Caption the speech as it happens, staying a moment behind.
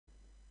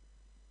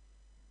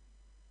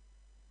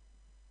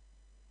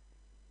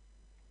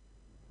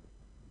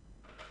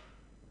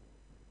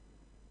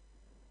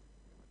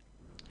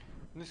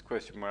In this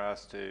question we're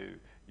asked to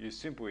use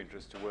simple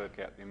interest to work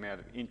out the amount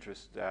of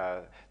interest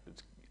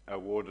that's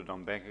awarded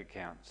on bank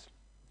accounts.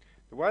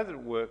 The way that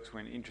it works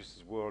when interest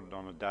is awarded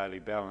on a daily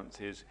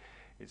balance is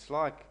it's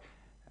like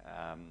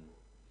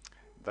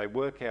they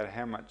work out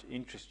how much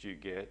interest you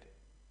get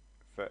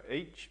for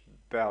each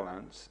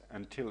balance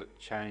until it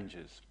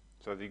changes.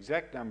 So the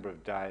exact number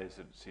of days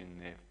that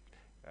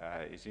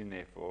it's in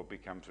there for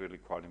becomes really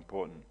quite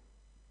important.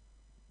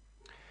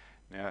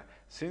 Now,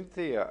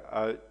 Cynthia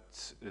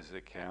Oates'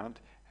 account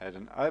had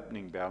an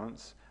opening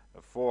balance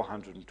of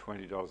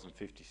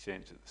 $420.50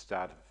 at the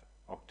start of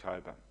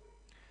October.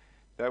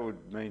 That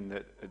would mean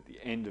that at the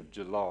end of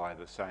July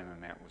the same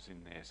amount was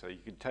in there. So you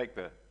could take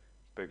the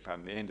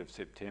end of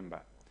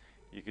September.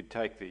 You could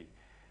take the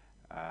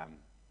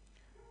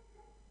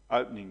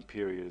opening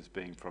period as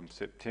being from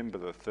September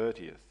the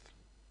 30th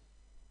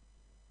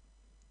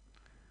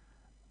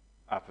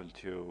up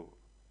until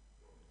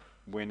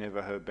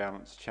whenever her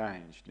balance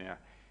changed. Now,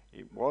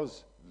 it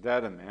was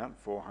that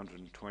amount,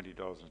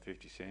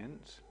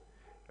 $420.50,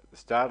 at the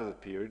start of the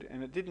period,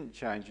 and it didn't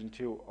change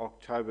until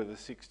October the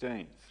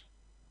 16th.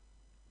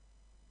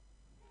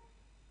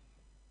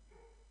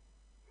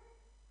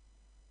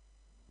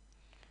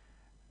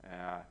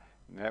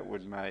 That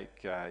would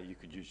make, you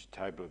could use your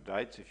table of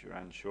dates if you're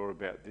unsure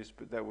about this,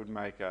 but that would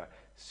make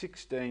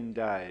 16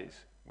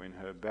 days when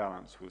her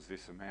balance was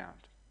this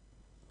amount.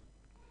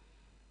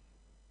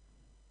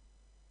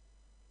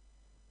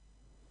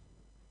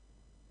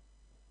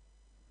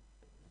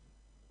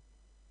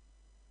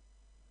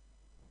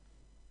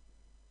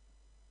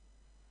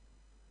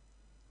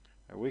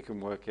 We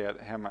can work out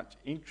how much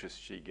interest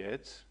she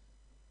gets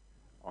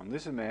on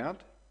this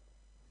amount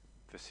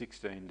for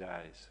 16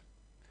 days.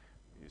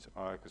 Use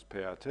I equals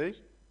PRT.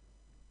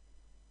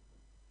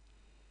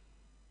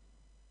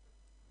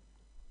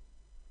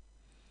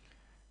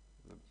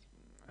 The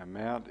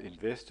amount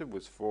invested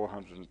was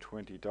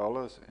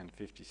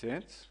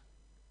 $420.50.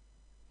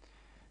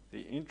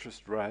 The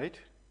interest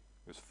rate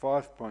was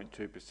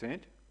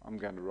 5.2%. I'm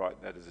going to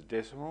write that as a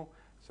decimal,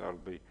 so it'll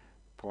be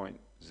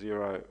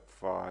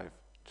 0.052.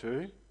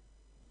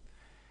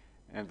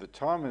 And the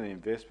time of the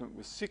investment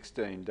was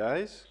 16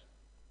 days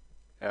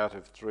out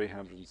of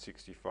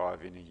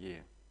 365 in a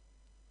year.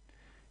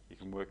 You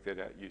can work that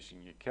out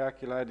using your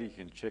calculator. You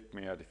can check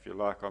me out if you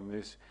like on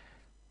this.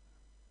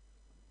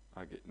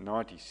 I get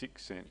 96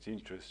 cents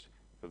interest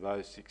for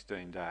those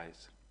 16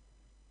 days.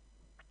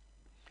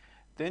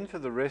 Then for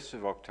the rest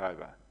of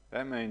October,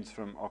 that means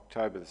from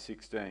October the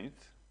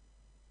 16th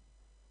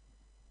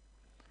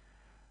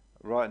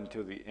right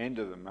until the end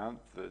of the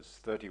month. There's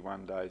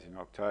 31 days in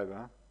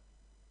October.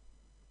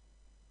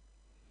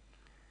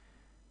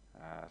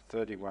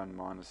 31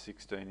 minus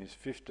 16 is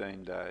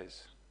 15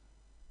 days.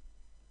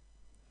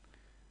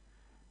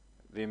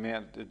 The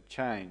amount had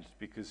changed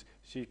because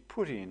she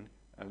put in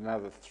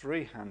another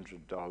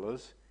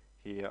 $300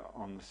 here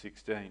on the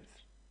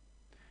 16th.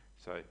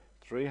 So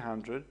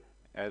 300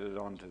 added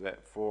on to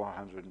that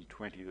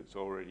 420 that's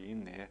already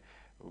in there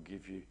will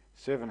give you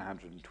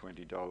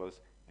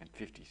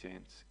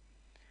 $720.50.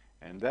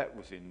 And that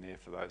was in there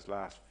for those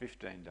last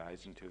 15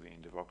 days until the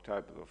end of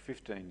October, or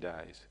 15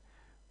 days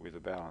with a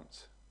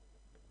balance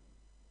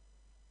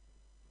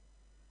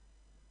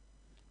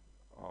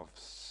of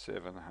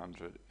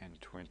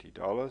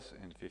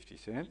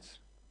 $720.50.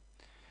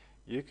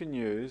 You can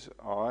use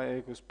I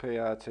equals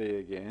PRT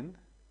again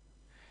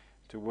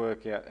to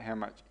work out how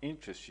much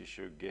interest you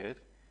should get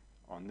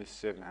on this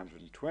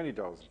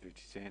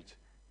 $720.50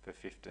 for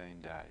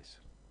 15 days.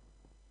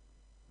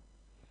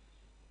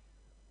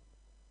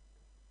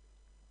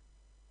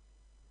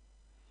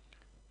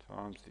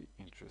 Times the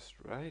interest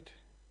rate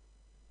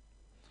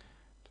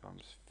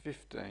times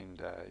 15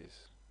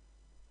 days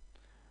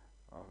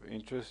of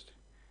interest,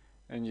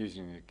 and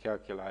using the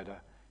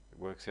calculator it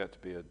works out to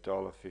be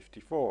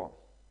 $1.54.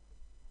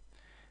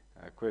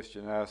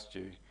 Question asked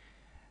you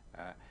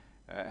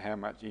how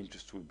much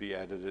interest would be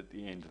added at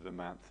the end of the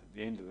month. At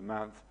the end of the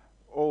month,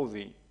 all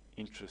the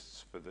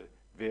interests for the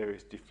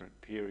various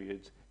different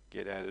periods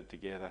get added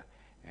together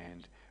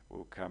and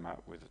we'll come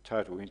up with a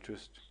total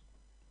interest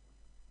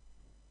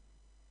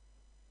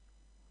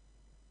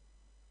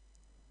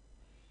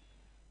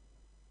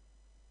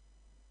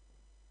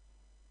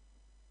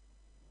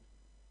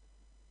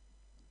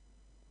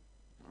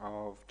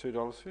of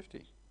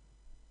 $2.50.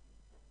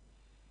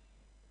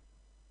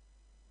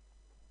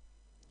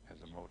 Add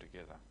them all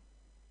together.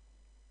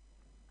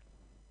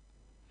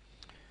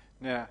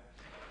 Now,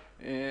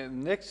 in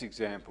the next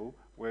example,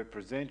 we're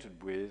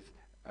presented with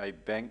a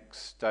bank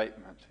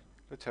statement.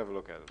 Let's have a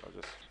look at it. I'll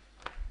just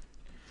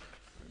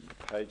bring the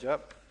page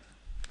up.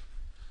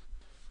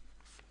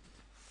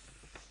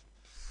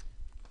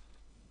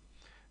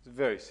 It's a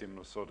very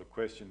similar sort of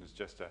question. It's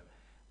just a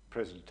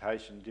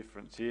presentation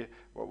difference here.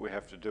 What we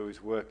have to do is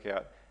work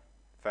out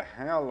for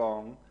how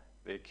long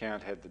the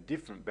account had the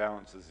different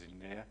balances in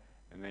there,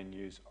 and then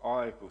use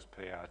I equals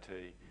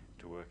PRT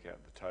to work out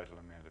the total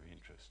amount of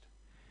interest.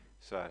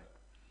 So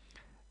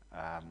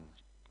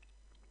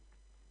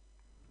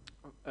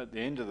at the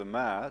end of the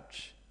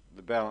March,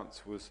 the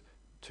balance was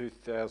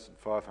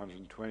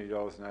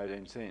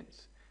 $2,520.18.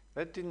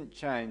 That didn't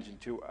change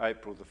until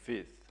April the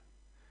 5th.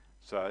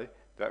 So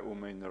that will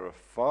mean there are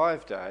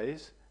 5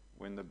 days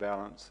when the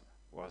balance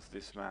was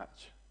this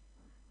much.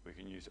 We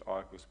can use I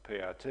equals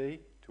PRT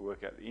to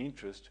work out the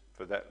interest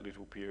for that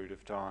little period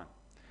of time.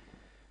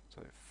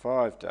 So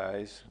 5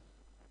 days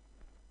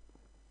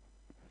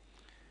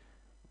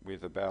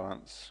with a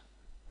balance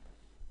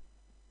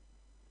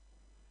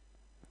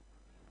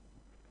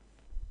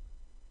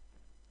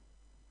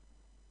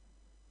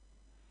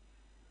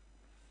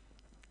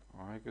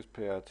I equals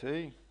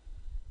PRT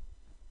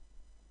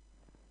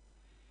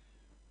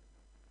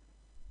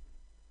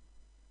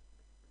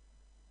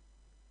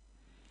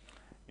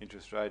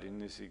interest rate in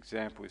this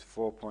example is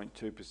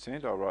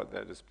 4.2%. I'll write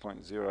that as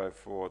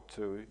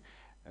 0.042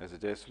 as a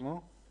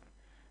decimal.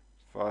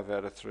 5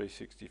 out of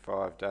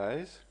 365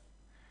 days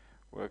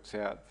works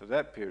out for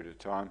that period of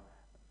time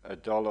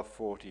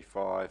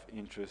 $1.45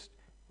 interest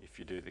if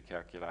you do the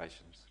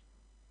calculations.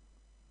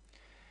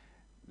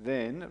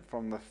 Then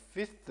from the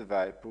 5th of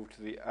April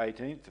to the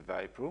 18th of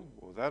April,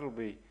 well, that'll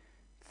be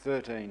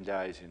 13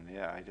 days in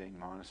there. 18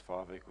 minus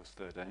 5 equals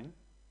 13.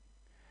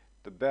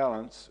 The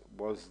balance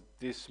was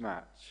this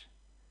much.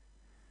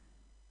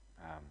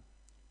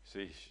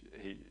 See,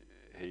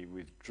 he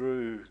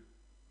withdrew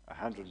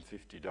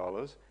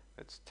 $150.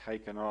 That's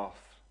taken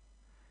off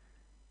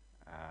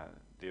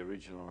the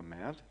original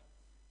amount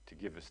to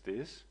give us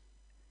this,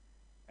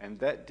 and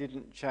that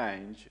didn't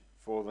change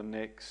for the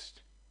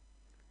next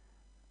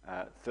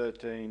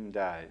 13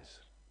 days.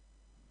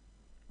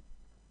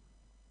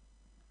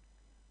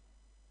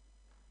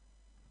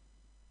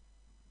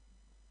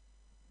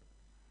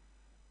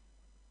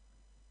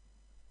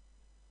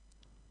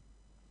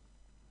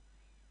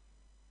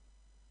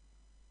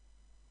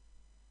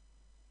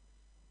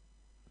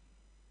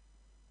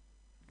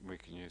 We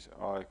can use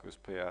I equals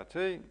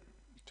PRT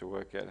to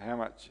work out how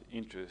much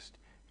interest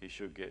he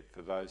should get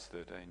for those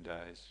 13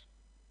 days.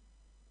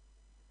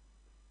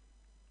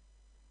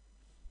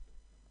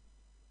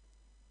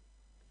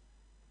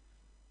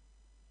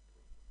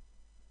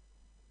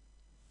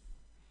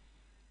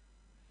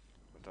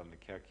 I've done the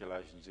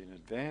calculations in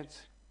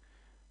advance.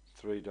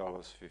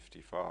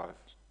 $3.55.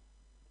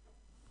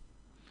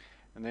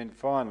 And then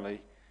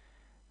finally,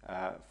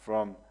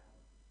 from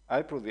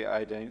April the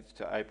 18th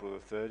to April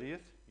the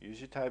 30th, use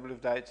your table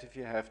of dates if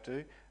you have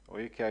to, or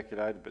your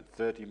calculator, but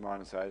 30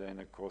 minus 18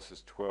 of course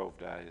is 12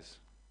 days.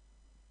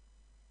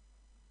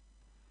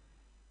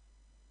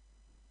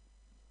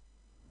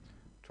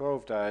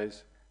 12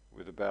 days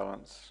with a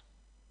balance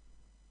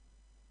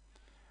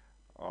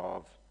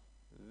of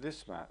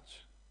this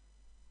much.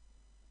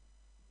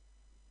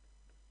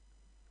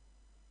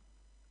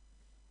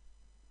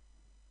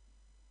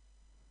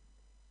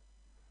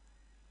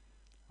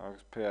 I'll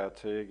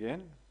PRT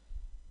again.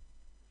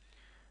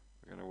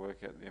 We're going to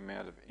work out the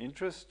amount of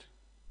interest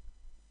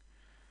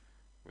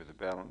with a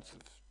balance of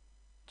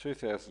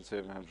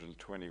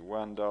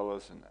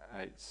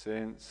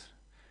 $2,721.08.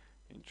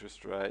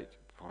 Interest rate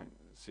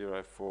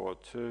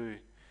 0.042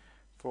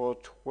 for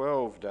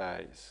 12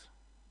 days.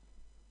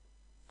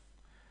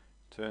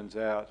 Turns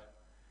out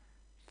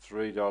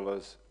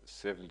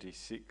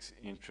 $3.76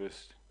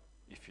 interest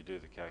if you do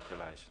the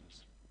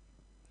calculations.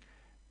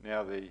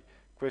 Now the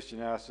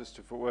question asks us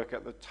to work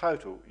out the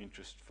total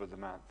interest for the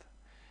month.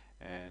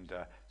 And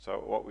so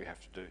what we have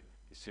to do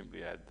is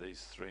simply add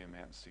these three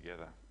amounts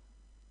together.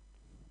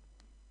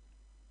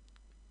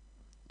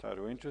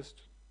 Total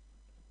interest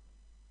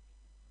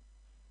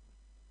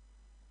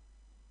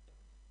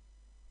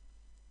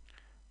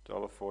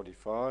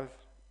 $1.45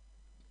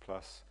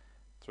 plus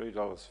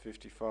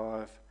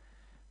 $3.55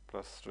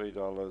 plus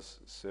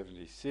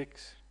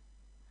 $3.76,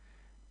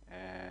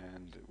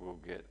 and we'll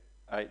get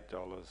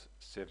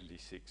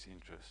 $8.76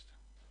 interest.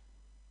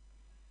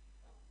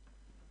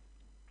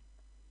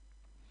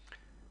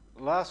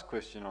 The last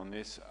question on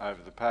this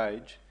over the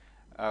page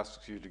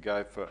asks you to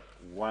go for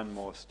one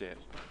more step,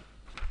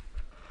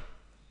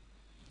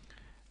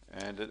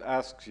 and it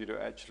asks you to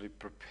actually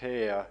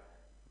prepare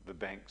the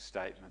bank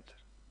statement.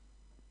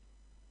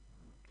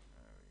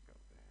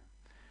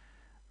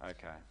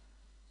 Okay.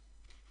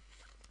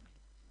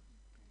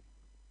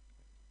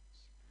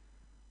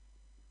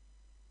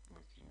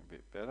 Looking a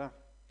bit better.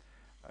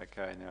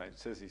 Okay, now it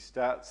says he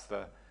starts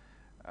the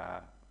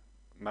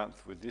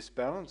month with this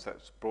balance,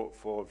 that's brought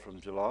forward from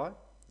July.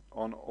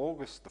 On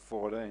August the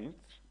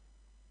 14th,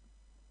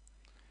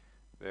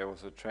 there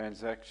was a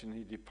transaction,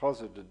 he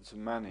deposited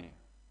some money.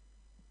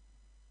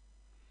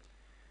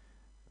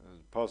 The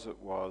deposit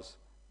was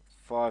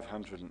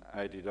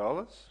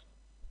 $580.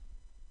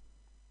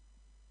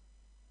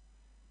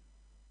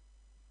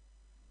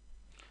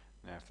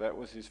 Now if that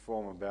was his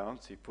former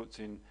balance, he puts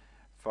in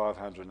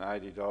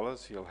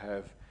 $580, he'll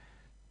have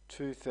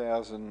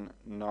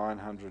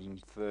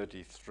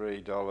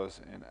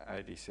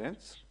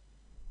 $2,933.80.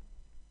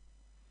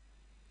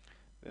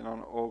 Then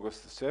on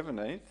August the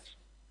 17th,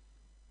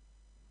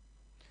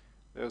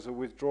 there was a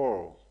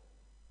withdrawal.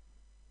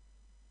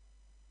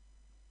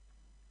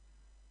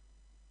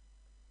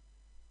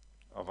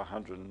 of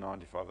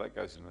 195, that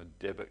goes in the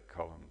debit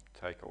column,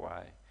 take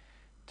away.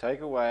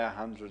 Take away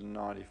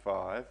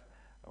 195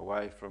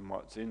 away from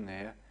what's in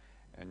there,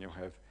 and you'll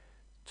have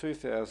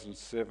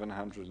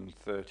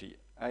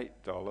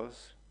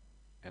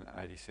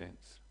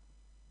 $2,738.80.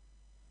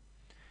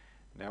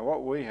 Now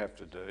what we have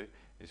to do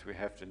is we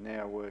have to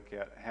now work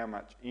out how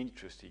much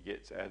interest he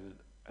gets added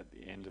at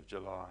the end of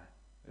July,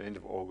 the end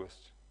of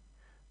August.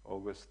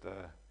 August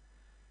the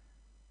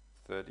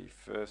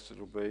 31st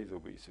there'll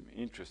be some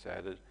interest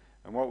added,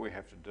 and what we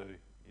have to do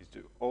is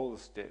do all the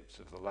steps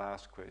of the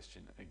last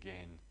question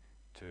again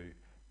to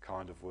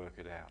kind of work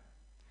it out.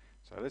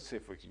 So let's see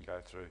if we can go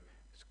through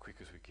as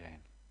quick as we can.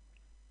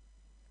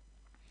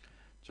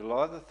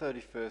 July the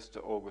 31st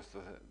to August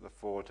the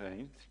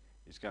 14th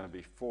is going to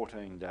be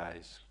 14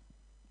 days.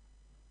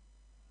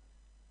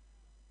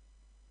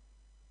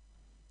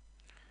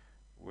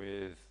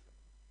 With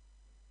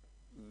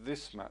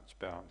this much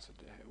balance,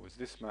 it was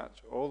this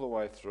much all the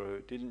way through,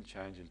 it didn't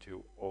change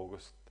until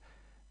August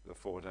the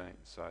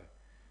 14th. So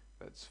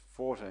that's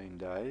 14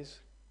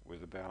 days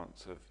with a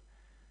balance of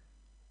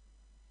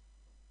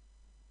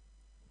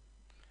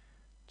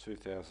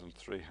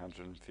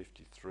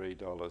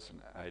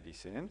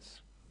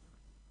 $2,353.80.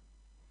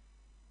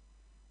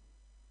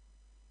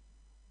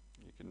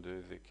 You can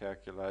do the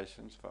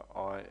calculations for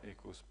I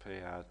equals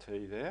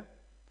PRT there.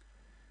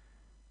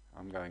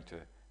 I'm going to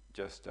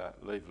just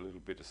leave a little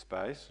bit of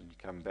space and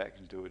come back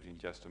and do it in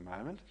just a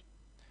moment.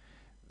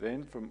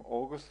 Then from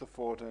August the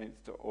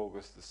 14th to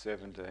August the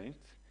 17th,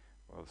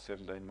 well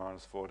 17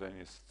 minus 14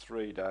 is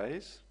 3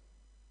 days.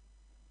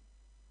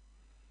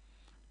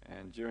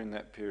 And during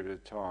that period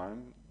of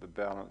time, the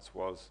balance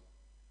was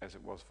as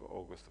it was for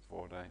August the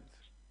 14th.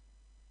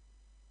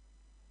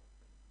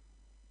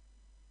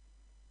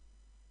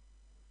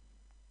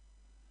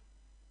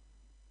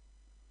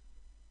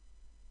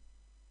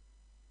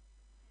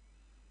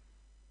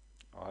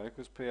 I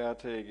equals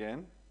PRT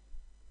again.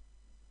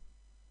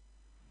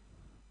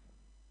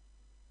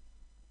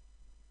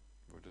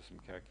 We'll do some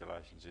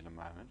calculations in a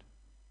moment.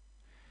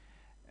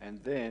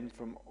 And then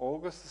from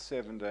August the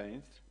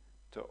 17th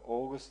to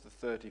August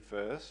the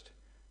 31st,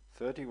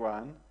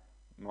 31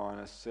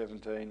 minus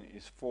 17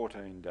 is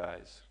 14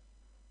 days.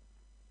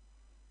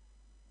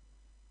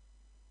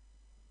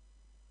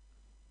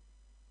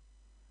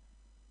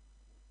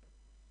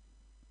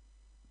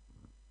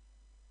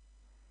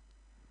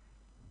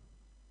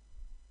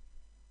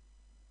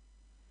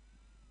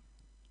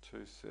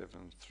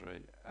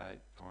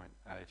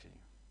 $2,738.80.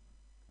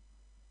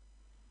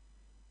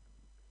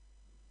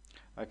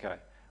 Okay,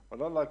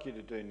 what I'd like you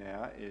to do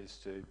now is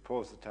to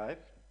pause the tape.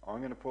 I'm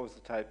going to pause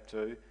the tape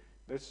too.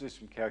 Let's do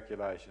some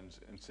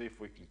calculations and see if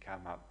we can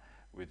come up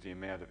with the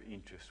amount of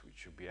interest which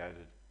should be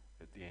added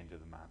at the end of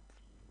the month.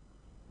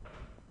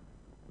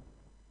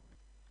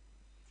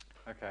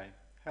 Okay,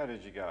 how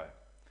did you go?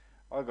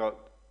 I got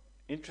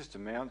interest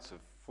amounts of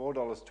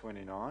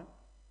 $4.29,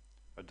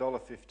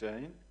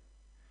 $1.15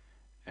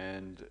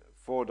 and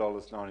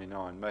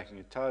 $4.99, making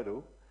a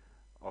total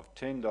of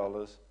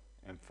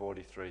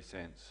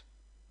 $10.43.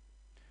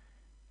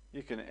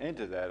 You can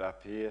enter that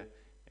up here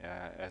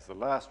as the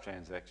last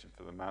transaction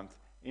for the month.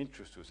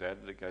 Interest was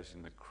added, it goes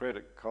in the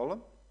credit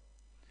column,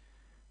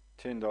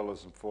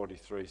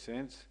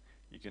 $10.43.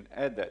 You can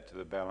add that to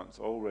the balance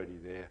already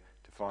there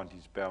to find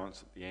his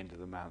balance at the end of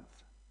the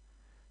month.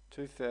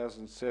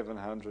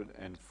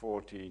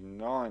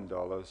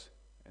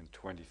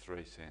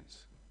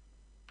 $2,749.23.